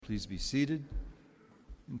please be seated.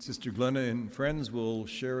 And Sister Glenna and friends will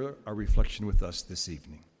share our reflection with us this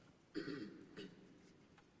evening.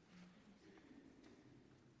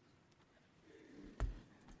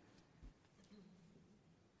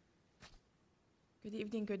 Good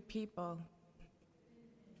evening, good people.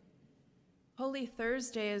 Holy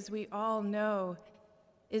Thursday, as we all know,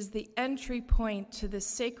 is the entry point to the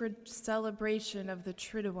sacred celebration of the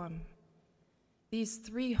Triduum. These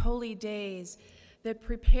 3 holy days that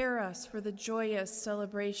prepare us for the joyous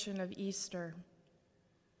celebration of Easter.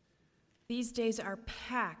 These days are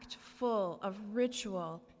packed full of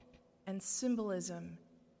ritual and symbolism,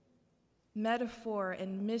 metaphor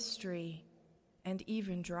and mystery, and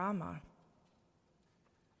even drama.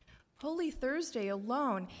 Holy Thursday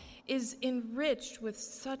alone is enriched with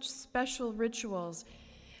such special rituals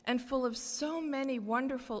and full of so many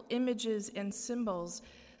wonderful images and symbols.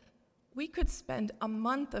 We could spend a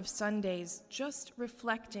month of Sundays just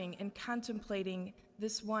reflecting and contemplating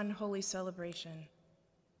this one holy celebration.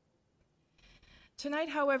 Tonight,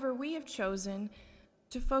 however, we have chosen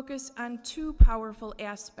to focus on 2 powerful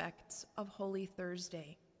aspects of Holy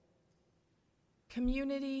Thursday: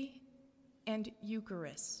 community and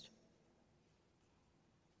Eucharist.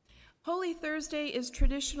 Holy Thursday is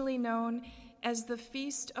traditionally known as the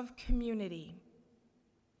Feast of Community.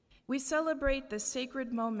 We celebrate the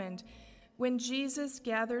sacred moment when Jesus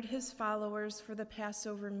gathered his followers for the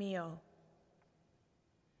Passover meal.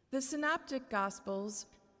 The Synoptic Gospels,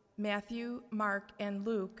 Matthew, Mark, and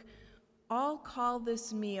Luke, all call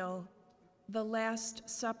this meal the Last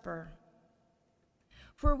Supper,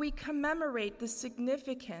 for we commemorate the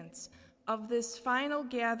significance of this final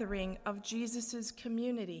gathering of Jesus'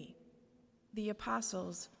 community, the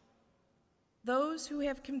apostles, those who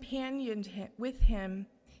have companioned with him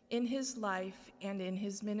in his life and in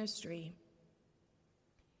his ministry.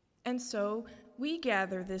 And so we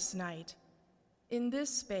gather this night in this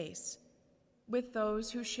space with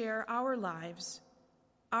those who share our lives,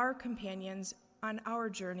 our companions on our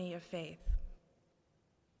journey of faith.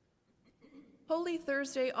 Holy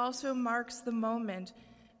Thursday also marks the moment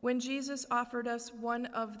when Jesus offered us one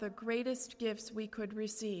of the greatest gifts we could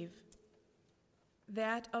receive,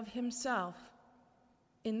 that of himself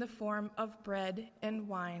in the form of bread and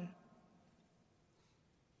wine.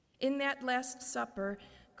 In that Last Supper,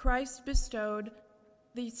 Christ bestowed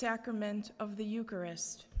the sacrament of the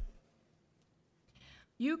Eucharist.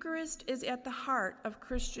 Eucharist is at the heart of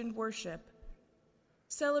Christian worship,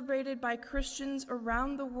 celebrated by Christians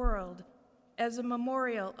around the world as a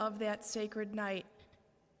memorial of that sacred night.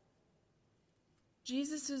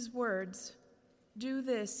 Jesus' words, "Do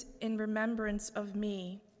this in remembrance of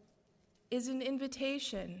me," is an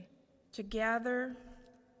invitation to gather,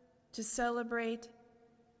 to celebrate,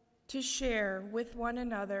 to share with one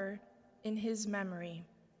another in his memory.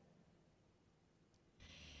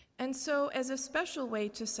 And so, as a special way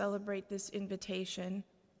to celebrate this invitation,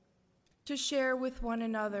 to share with one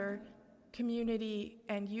another community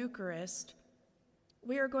and Eucharist,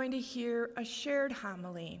 we are going to hear a shared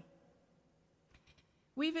homily.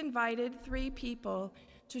 We've invited 3 people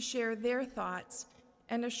to share their thoughts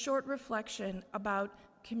and a short reflection about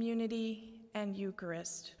community and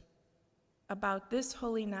Eucharist, about this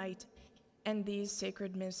holy night and these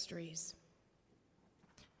sacred mysteries.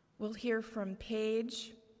 We'll hear from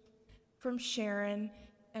Paige, from Sharon,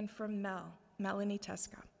 and from Melanie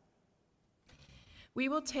Teska. We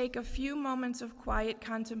will take a few moments of quiet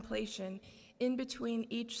contemplation in between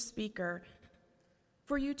each speaker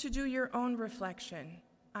for you to do your own reflection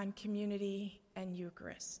on community and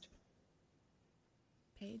Eucharist.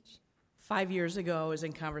 Paige? 5 years ago, I was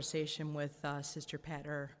in conversation with Sister Pat,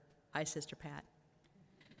 Hi, Sister Pat.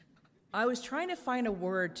 I was trying to find a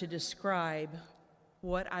word to describe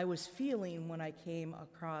what I was feeling when I came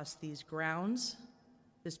across these grounds,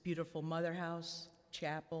 this beautiful mother house,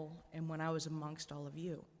 chapel, and when I was amongst all of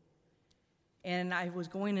you. And I was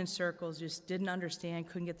going in circles, just didn't understand,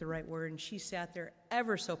 couldn't get the right word, and she sat there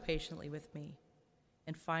ever so patiently with me.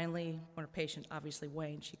 And finally, when her patience obviously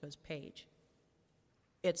waned, she goes, "Paige,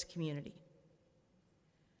 it's community."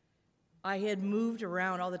 I had moved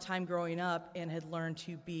around all the time growing up and had learned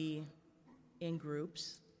to be in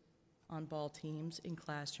groups, on ball teams, in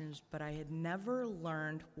classrooms, but I had never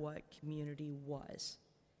learned what community was.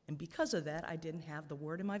 And because of that, I didn't have the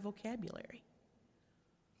word in my vocabulary.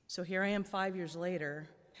 So here I am 5 years later,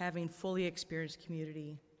 having fully experienced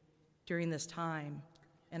community during this time,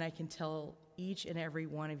 and I can tell each and every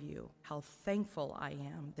one of you how thankful I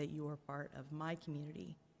am that you are part of my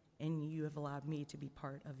community and you have allowed me to be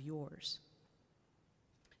part of yours.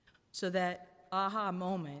 So that aha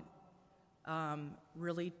moment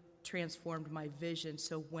really transformed my vision.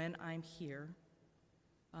 So when I'm here,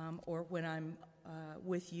 or when I'm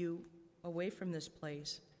with you away from this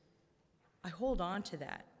place, I hold on to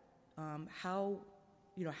that. How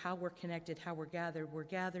we're connected, how we're gathered. We're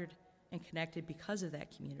gathered and connected because of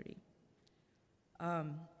that community.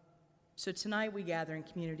 So tonight we gather in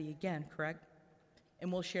community again, correct?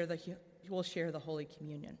 And we'll share the Holy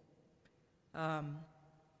Communion.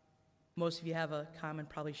 Most of you have a common,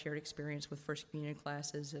 probably shared experience with First Communion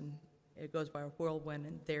classes, and it goes by a whirlwind,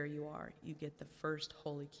 and there you are. You get the first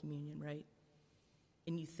Holy Communion, right?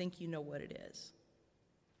 And you think you know what it is.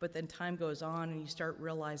 But then time goes on, and you start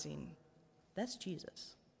realizing that's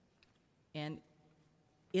Jesus. And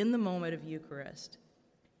in the moment of Eucharist,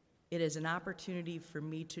 it is an opportunity for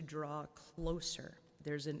me to draw closer.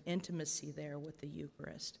 There's an intimacy there with the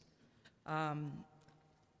Eucharist. And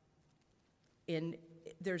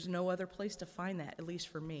there's no other place to find that, at least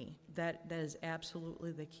for me. That is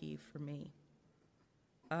absolutely the key for me.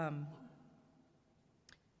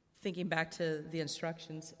 Thinking back to the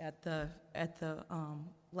instructions at the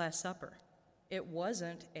Last Supper, it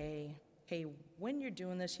wasn't a, hey, when you're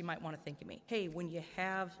doing this, you might want to think of me. Hey, when you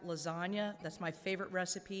have lasagna, that's my favorite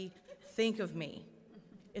recipe, think of me.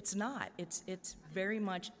 It's not. It's very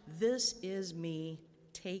much, this is me,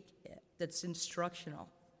 take it. That's instructional.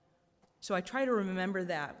 So I try to remember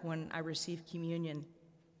that when I receive communion.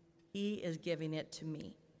 He is giving it to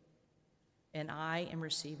me, and I am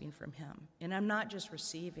receiving from him. And I'm not just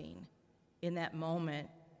receiving in that moment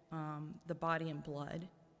the body and blood.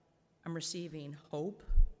 I'm receiving hope,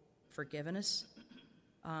 forgiveness,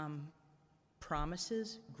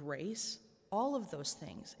 promises, grace, all of those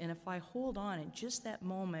things. And if I hold on in just that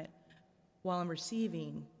moment while I'm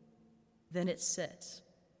receiving, then it sits.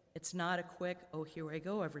 It's not a quick, oh, here I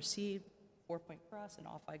go, I've received, 4-point cross, and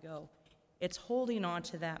off I go. It's holding on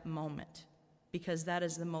to that moment, because that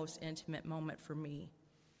is the most intimate moment for me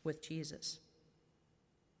with Jesus.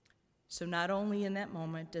 So not only in that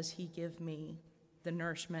moment does he give me the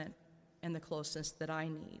nourishment and the closeness that I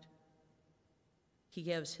need, he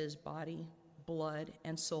gives his body, blood,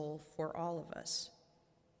 and soul for all of us.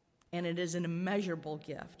 And it is an immeasurable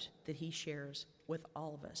gift that he shares with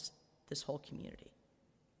all of us, this whole community.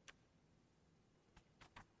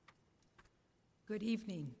 Good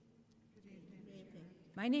evening. Good evening.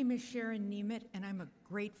 My name is Sharon Nemeth, and I'm a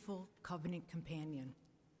grateful covenant companion.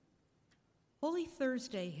 Holy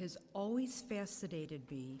Thursday has always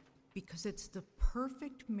fascinated me because it's the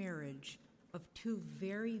perfect marriage of two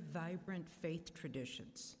very vibrant faith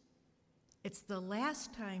traditions. It's the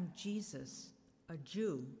last time Jesus, a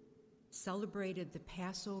Jew, celebrated the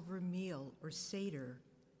Passover meal or Seder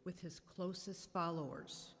with his closest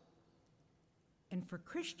followers. And for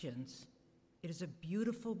Christians, it is a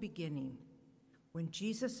beautiful beginning when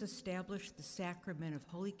Jesus established the sacrament of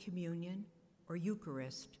Holy Communion or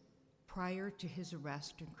Eucharist prior to his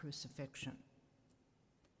arrest and crucifixion.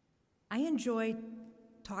 I enjoy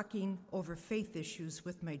talking over faith issues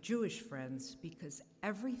with my Jewish friends because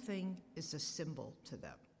everything is a symbol to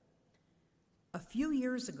them. A few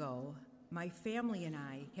years ago, my family and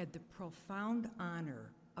I had the profound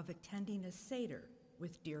honor of attending a Seder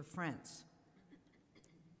with dear friends.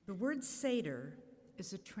 The word Seder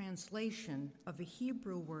is a translation of a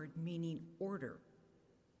Hebrew word meaning order.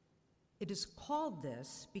 It is called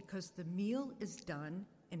this because the meal is done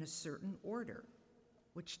in a certain order,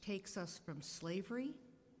 which takes us from slavery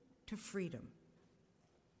to freedom.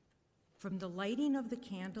 From the lighting of the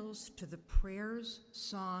candles to the prayers,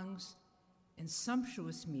 songs, and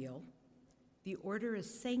sumptuous meal, the order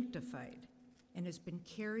is sanctified and has been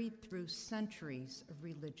carried through centuries of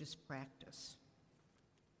religious practice.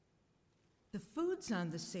 The foods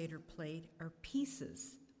on the Seder plate are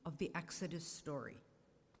pieces of the Exodus story.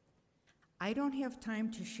 I don't have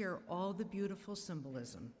time to share all the beautiful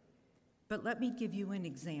symbolism, but let me give you an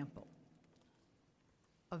example.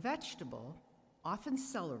 A vegetable, often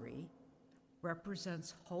celery,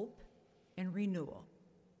 represents hope and renewal.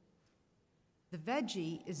 The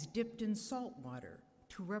veggie is dipped in salt water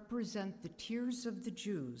to represent the tears of the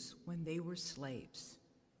Jews when they were slaves.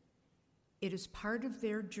 It is part of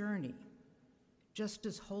their journey, just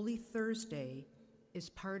as Holy Thursday is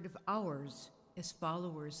part of ours as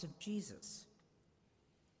followers of Jesus.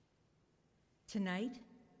 Tonight,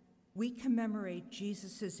 we commemorate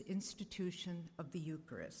Jesus' institution of the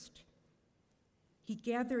Eucharist. He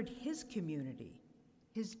gathered his community,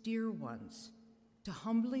 his dear ones, to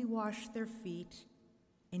humbly wash their feet,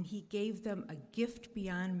 and he gave them a gift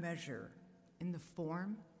beyond measure in the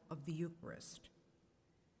form of the Eucharist.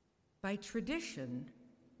 By tradition,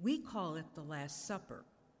 we call it the Last Supper.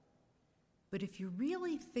 But if you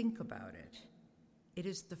really think about it, It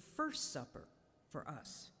is the first supper for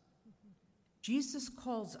us. Jesus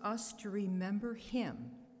calls us to remember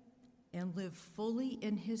him and live fully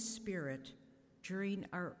in his spirit during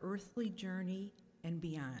our earthly journey and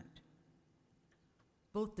beyond.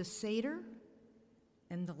 Both the Seder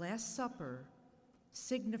and the Last Supper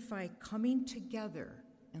signify coming together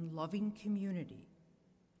in loving community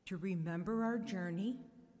to remember our journey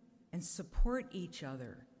and support each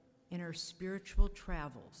other in our spiritual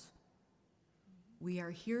travels. We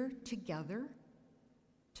are here together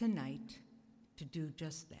tonight to do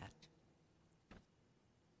just that.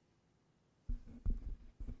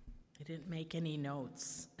 I didn't make any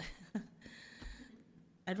notes.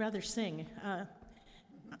 I'd rather sing.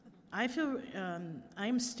 I feel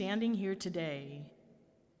I'm standing here today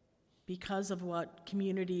because of what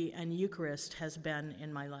community and Eucharist has been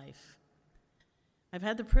in my life. I've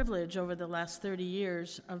had the privilege over the last 30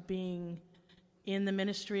 years of being in the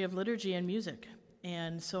ministry of liturgy and music.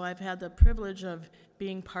 And so I've had the privilege of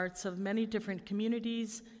being parts of many different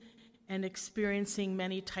communities and experiencing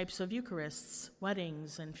many types of Eucharists,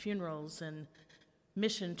 weddings and funerals and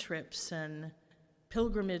mission trips and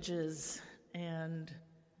pilgrimages and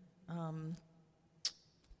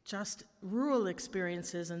just rural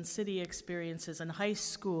experiences and city experiences and high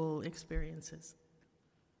school experiences.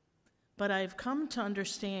 But I've come to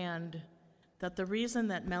understand that the reason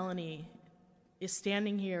that Melanie is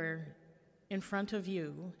standing here in front of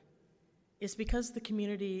you is because of the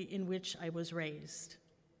community in which I was raised.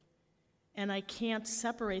 And I can't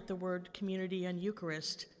separate the word community and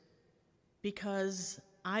Eucharist because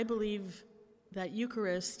I believe that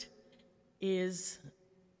Eucharist is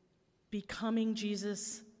becoming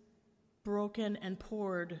Jesus broken and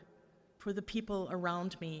poured for the people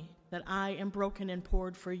around me, that I am broken and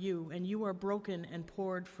poured for you, and you are broken and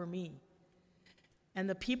poured for me. And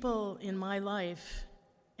the people in my life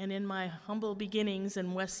and in my humble beginnings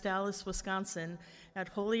in West Dallas, Wisconsin, at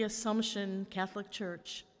Holy Assumption Catholic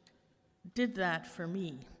Church, did that for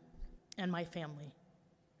me and my family.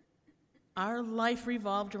 Our life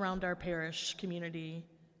revolved around our parish community.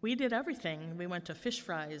 We did everything. We went to fish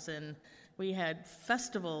fries, and we had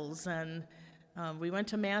festivals, and we went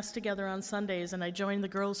to Mass together on Sundays, and I joined the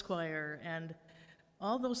girls' choir, and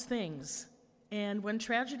all those things. And when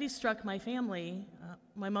tragedy struck my family,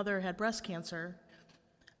 my mother had breast cancer,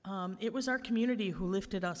 it was our community who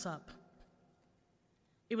lifted us up.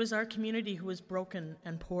 It was our community who was broken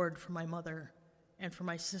and poured for my mother and for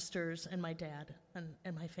my sisters and my dad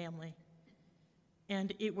and my family.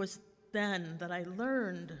 And it was then that I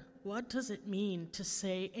learned, what does it mean to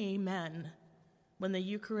say amen when the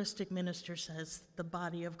Eucharistic minister says the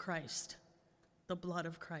body of Christ, the blood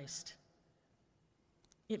of Christ?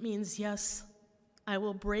 It means, yes, I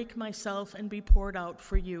will break myself and be poured out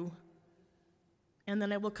for you. And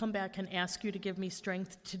then I will come back and ask you to give me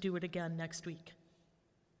strength to do it again next week.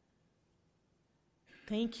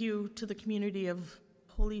 Thank you to the community of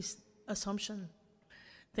Holy Assumption.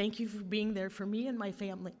 Thank you for being there for me and my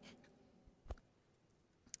family,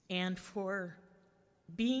 and for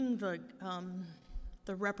being the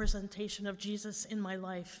representation of Jesus in my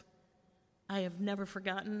life. I have never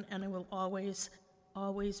forgotten, and I will always,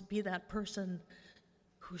 always be that person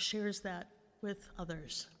who shares that with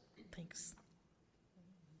others. Thanks.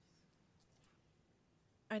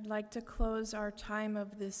 I'd like to close our time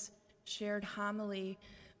of this shared homily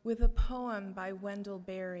with a poem by Wendell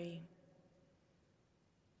Berry.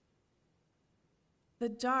 The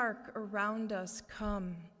dark around us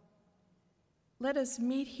come. Let us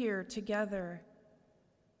meet here together,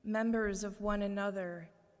 members of one another,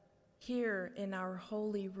 here in our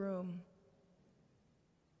holy room.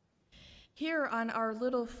 Here on our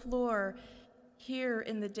little floor, here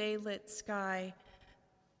in the day-lit sky,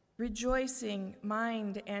 rejoicing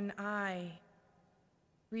mind and eye,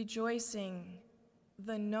 rejoicing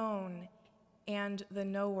the known and the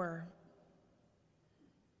knower.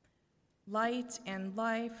 Light and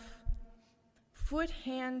life, foot,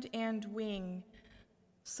 hand, and wing,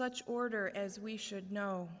 such order as we should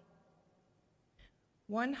know.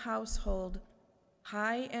 One household,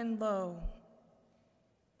 high and low,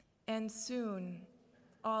 and soon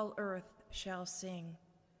all earth shall sing.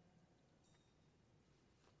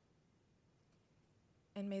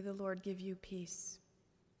 And may the Lord give you peace.